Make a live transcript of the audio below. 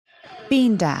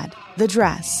Bean Dad, The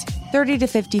Dress, 30 to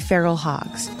 50 Feral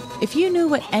Hogs. If you knew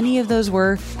what any of those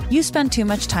were, you spend too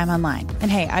much time online.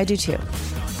 And hey, I do too.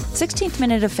 16th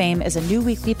Minute of Fame is a new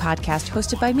weekly podcast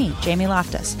hosted by me, Jamie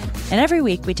Loftus. And every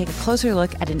week we take a closer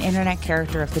look at an internet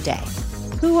character of the day.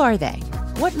 Who are they?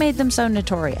 What made them so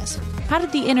notorious? How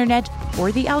did the internet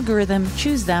or the algorithm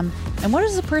choose them? And what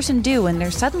does a person do when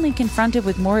they're suddenly confronted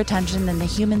with more attention than the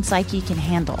human psyche can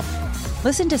handle?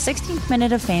 Listen to 16th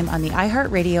Minute of Fame on the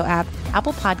iHeartRadio app,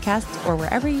 Apple Podcasts, or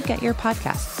wherever you get your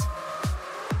podcasts.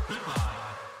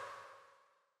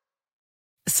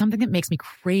 Something that makes me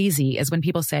crazy is when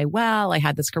people say, well, I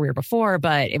had this career before,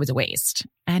 but it was a waste.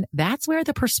 And that's where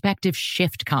the perspective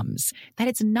shift comes, that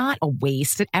it's not a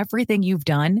waste, that everything you've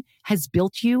done has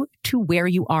built you to where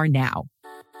you are now.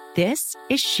 This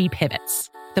is She Pivots,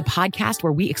 the podcast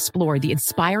where we explore the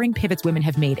inspiring pivots women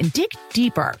have made and dig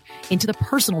deeper into the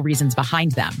personal reasons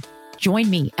behind them. Join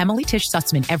me, Emily Tish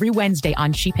Sussman, every Wednesday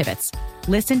on She Pivots.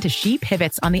 Listen to She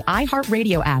Pivots on the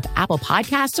iHeartRadio app, Apple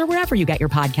Podcasts, or wherever you get your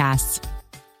podcasts.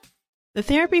 The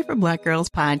Therapy for Black Girls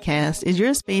podcast is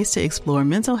your space to explore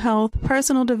mental health,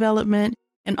 personal development,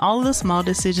 and all of the small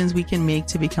decisions we can make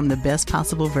to become the best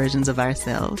possible versions of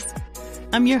ourselves.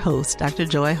 I'm your host, Dr.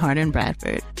 Joy Harden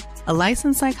Bradford, a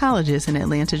licensed psychologist in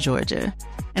Atlanta, Georgia,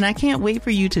 and I can't wait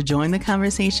for you to join the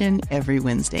conversation every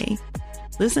Wednesday.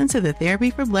 Listen to the Therapy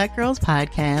for Black Girls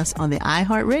podcast on the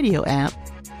iHeartRadio app,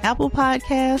 Apple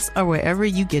Podcasts, or wherever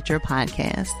you get your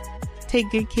podcasts. Take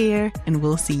good care, and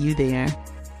we'll see you there.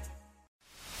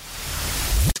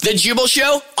 The Jubal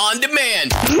Show on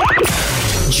demand.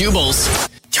 Jubal's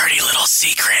dirty little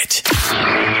secret.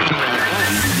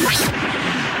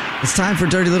 It's time for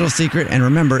Dirty Little Secret. And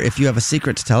remember, if you have a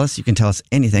secret to tell us, you can tell us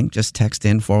anything. Just text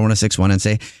in 41061 and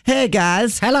say, hey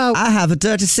guys, hello, I have a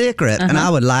dirty secret and I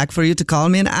would like for you to call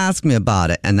me and ask me about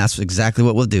it. And that's exactly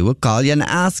what we'll do. We'll call you and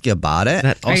ask you about it.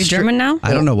 Are you German now?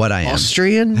 I don't know what I am.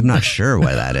 Austrian? I'm not sure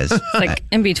what that is. Like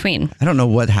in between. I don't know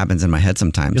what happens in my head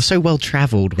sometimes. You're so well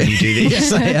traveled when you do these.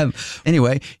 Yes, I am.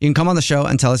 Anyway, you can come on the show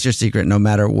and tell us your secret no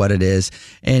matter what it is.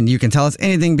 And you can tell us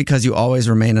anything because you always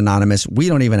remain anonymous. We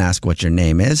don't even ask what your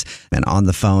name is. And on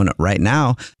the phone right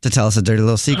now to tell us a dirty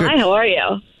little secret. Hi, how are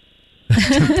you?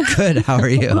 Good. How are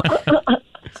you?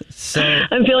 So,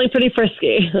 I'm feeling pretty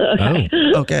frisky. Okay.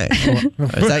 Oh, okay. Well,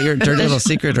 is that your dirty little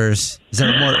secret, or is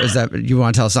there more? Is that you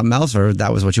want to tell us something else, or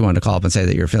that was what you wanted to call up and say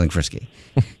that you're feeling frisky?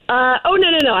 No. I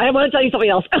want to tell you something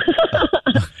else.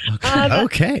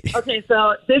 Okay. Okay,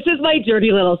 so this is my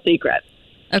dirty little secret.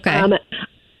 Okay.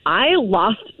 I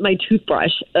lost my toothbrush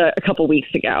a couple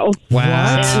weeks ago.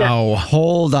 Wow.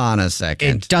 Hold on a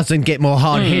second. It doesn't get more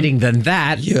hard-hitting than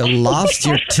that. You lost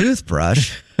your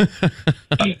toothbrush?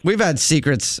 We've had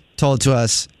secrets told to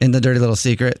us in the Dirty Little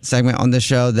Secret segment on this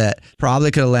show that probably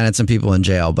could have landed some people in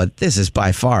jail, but this is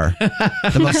by far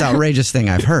the most outrageous thing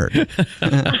I've heard.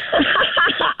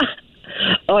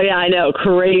 Oh, yeah, I know.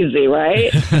 Crazy, right?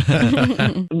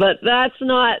 But that's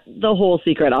not the whole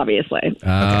secret, obviously. Okay.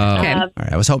 All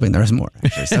right, I was hoping there was more.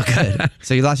 Actually, so good.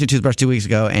 So you lost your toothbrush 2 weeks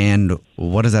ago, and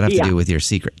what does that have to do with your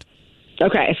secret?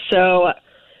 Okay, so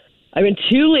I've been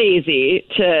too lazy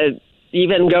to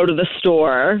even go to the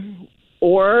store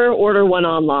or order one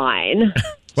online.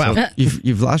 Wow. So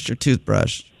you've lost your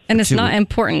toothbrush. And it's not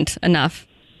important enough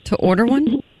to order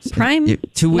one? Prime?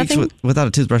 2 weeks without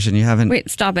a toothbrush and you haven't...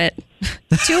 Wait, stop it.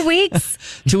 2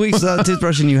 weeks? 2 weeks without a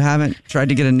toothbrush and you haven't tried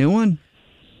to get a new one?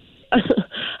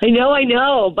 I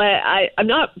know, but I'm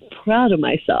not proud of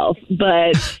myself.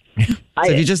 But so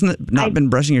have you just not been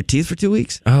brushing your teeth for 2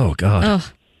 weeks? Oh, God.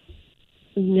 Oh.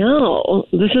 No,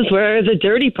 this is where the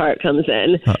dirty part comes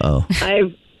in. Uh-oh.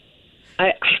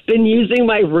 I've been using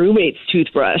my roommate's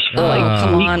toothbrush for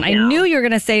come 2 weeks on. now. I knew you were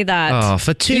going to say that. Uh, Oh,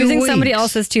 for 2 weeks. Using somebody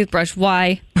else's toothbrush.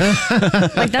 Why? Like,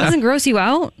 that doesn't gross you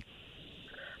out?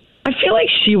 I feel like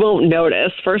she won't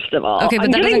notice, first of all. Okay,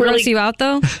 but that doesn't gross you out,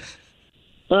 though?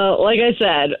 Well, like I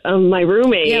said, my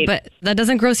roommate... Yeah, but that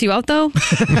doesn't gross you out, though?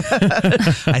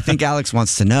 I think Alex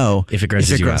wants to know if it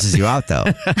grosses you out, though.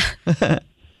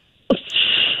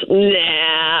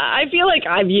 Nah, I feel like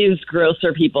I've used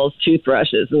grosser people's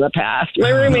toothbrushes in the past.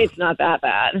 My roommate's not that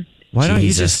bad. Why don't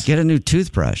you just get a new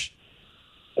toothbrush?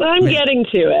 I'm getting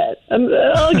to it.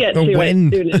 I'll get to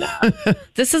it soon enough.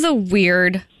 This is a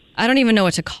weird... I don't even know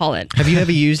what to call it. Have you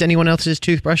ever used anyone else's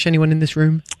toothbrush? Anyone in this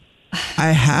room?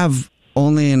 I have,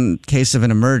 only in case of an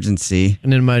emergency.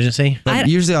 An emergency? But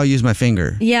usually I'll use my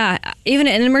finger. Yeah, even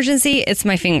in an emergency, it's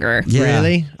my finger. Yeah.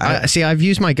 Really? See, I've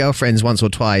used my girlfriend's once or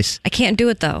twice. I can't do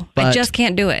it, though. I But- just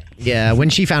can't do it. Yeah, when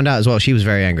she found out as well, she was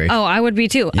very angry. Oh, I would be,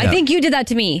 too. I Yeah. think you did that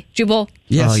to me, Jubal.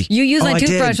 Yes. You used my I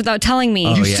toothbrush did. without telling me.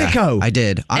 Oh, yeah. I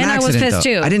did. On And I was accident, pissed,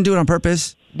 though. too. I didn't do it on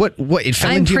purpose. What? It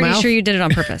fell I'm into your pretty mouth? sure you did it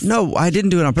on purpose. No, I didn't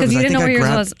do it on purpose. you I didn't think know where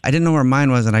yours was. I didn't know where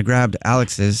mine was, and I grabbed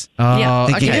Alex's. Oh, Yeah.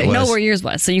 thinking You it didn't know was. where yours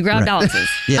was, so you grabbed Right. Alex's.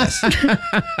 Yes.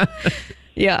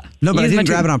 Yeah. No, but I Use my didn't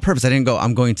grab tooth- it on purpose. I didn't go,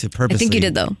 I'm going to purposely. I think you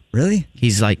did, though. Really?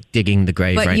 He's like digging the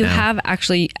grave But right you now. have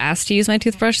actually asked to use my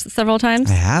toothbrush several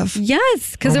times. I have?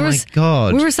 Yes, because Oh there my was.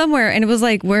 God. We were somewhere, and it was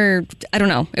like I don't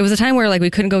know. It was a time where like we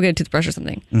couldn't go get a toothbrush or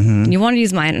something, and you wanted to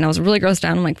use mine, and I was really grossed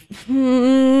out. I'm like,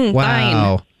 fine.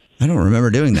 Wow. I don't remember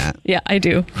doing that. Yeah, I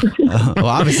do. Well,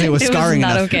 obviously it was scarring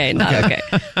not enough. okay. Not okay.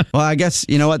 Well, I guess,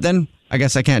 you know what then? I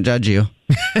guess I can't judge you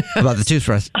about the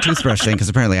toothbrush thing because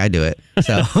apparently I do it.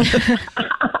 So.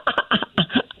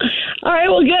 All right,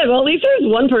 well, good. Well, at least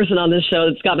there's one person on this show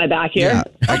that's got my back here. Yeah.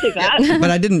 I'll take that.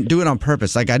 But I didn't do it on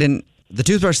purpose. Like the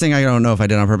toothbrush thing, I don't know if I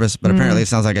did on purpose, but apparently it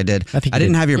sounds like I did. I think I you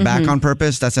didn't did. have your back on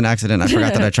purpose. That's an accident. I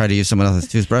forgot that I tried to use someone else's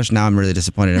toothbrush. Now I'm really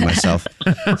disappointed in myself.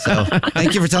 So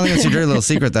thank you for telling us your dirty little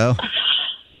secret, though.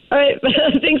 All right,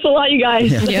 thanks a lot, you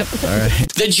guys. Yep. All right.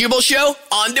 The Jubal Show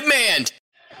on demand.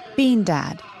 Bean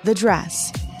Dad, The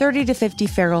Dress, 30 to 50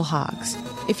 Feral Hogs.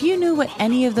 If you knew what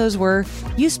any of those were,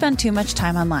 you spend too much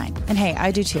time online. And hey,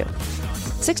 I do too.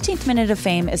 16th Minute of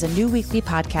Fame is a new weekly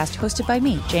podcast hosted by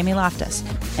me, Jamie Loftus.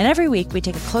 And every week we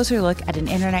take a closer look at an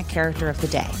internet character of the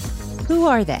day. Who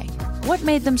are they? What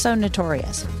made them so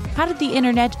notorious? How did the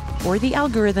internet or the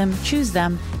algorithm choose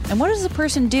them? And what does a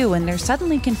person do when they're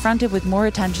suddenly confronted with more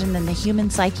attention than the human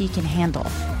psyche can handle?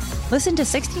 Listen to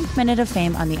 16th Minute of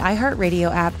Fame on the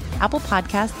iHeartRadio app, Apple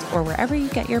Podcasts, or wherever you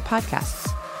get your podcasts.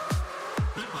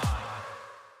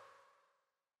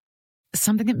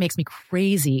 Something that makes me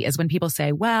crazy is when people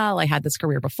say, well, I had this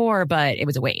career before, but it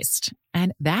was a waste.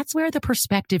 And that's where the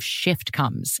perspective shift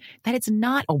comes, that it's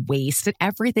not a waste, that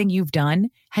everything you've done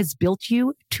has built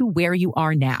you to where you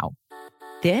are now.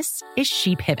 This is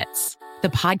She Pivots, the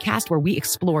podcast where we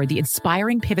explore the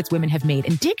inspiring pivots women have made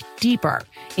and dig deeper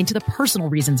into the personal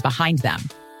reasons behind them.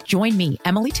 Join me,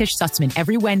 Emily Tish Sussman,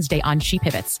 every Wednesday on She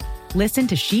Pivots. Listen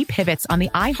to She Pivots on the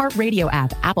iHeartRadio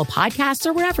app, Apple Podcasts,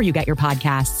 or wherever you get your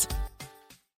podcasts.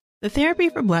 The Therapy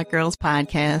for Black Girls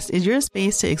podcast is your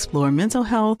space to explore mental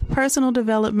health, personal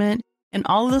development, and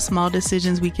all of the small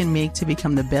decisions we can make to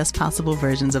become the best possible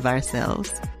versions of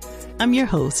ourselves. I'm your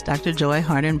host, Dr. Joy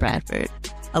Harden Bradford,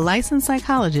 a licensed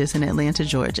psychologist in Atlanta,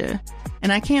 Georgia,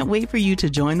 and I can't wait for you to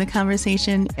join the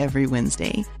conversation every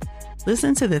Wednesday.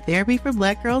 Listen to the Therapy for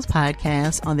Black Girls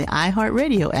podcast on the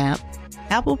iHeartRadio app,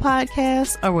 Apple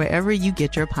Podcasts, or wherever you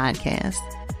get your podcasts.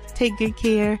 Take good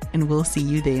care, and we'll see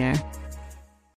you there.